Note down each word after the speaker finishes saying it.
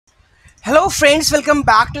Hello friends, welcome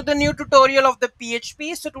back to the new tutorial of the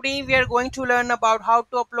PHP. So today we are going to learn about how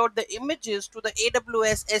to upload the images to the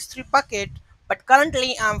AWS S3 bucket. But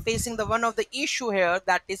currently I'm facing the one of the issue here,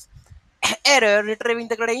 that is error retrieving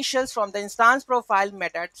the credentials from the instance profile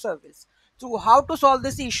metadata service. So how to solve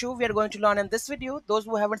this issue we are going to learn in this video. Those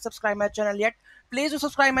who haven't subscribed my channel yet, please do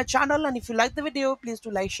subscribe my channel, and if you like the video, please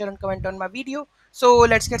do like, share and comment on my video. So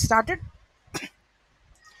let's get started.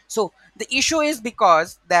 So the issue is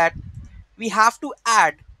because that we have to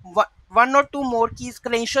add one or two more keys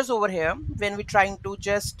credentials over here when we're trying to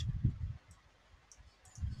just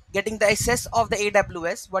getting the access of the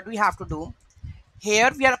AWS. What we have to do here,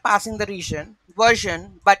 we are passing the region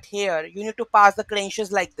version, but here you need to pass the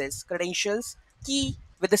credentials like this: credentials key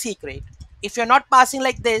with the secret. If you're not passing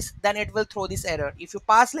like this, then it will throw this error. If you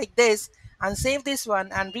pass like this and save this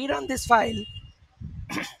one and rerun this file,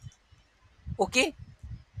 okay,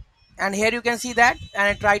 and here you can see that, and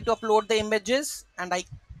I try to upload the images and I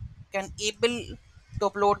can able to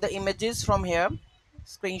upload the images from here.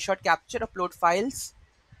 Screenshot capture, upload files,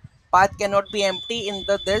 path cannot be empty in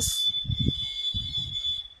the this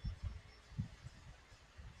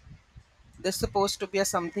supposed to be a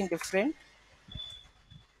something different.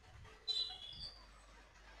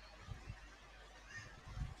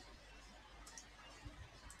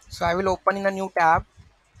 So I will open in a new tab,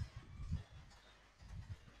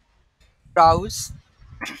 browse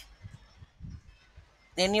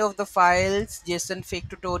any of the files, JSON fake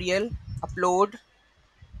tutorial, upload,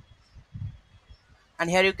 and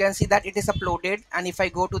here you can see that it is uploaded. And if I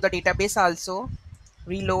go to the database also,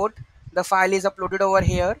 reload, the file is uploaded over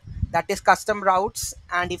here, that is custom routes.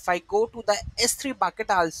 And if I go to the S3 bucket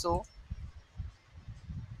also,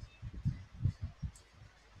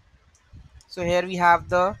 so here we have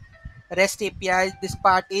the REST API. This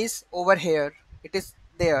part is over here, it is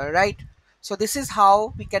there, right? So this is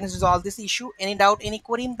how we can resolve this issue. Any doubt, any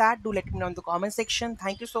query in that, do let me know in the comment section.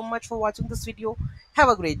 Thank you so much for watching this video. Have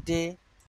a great day.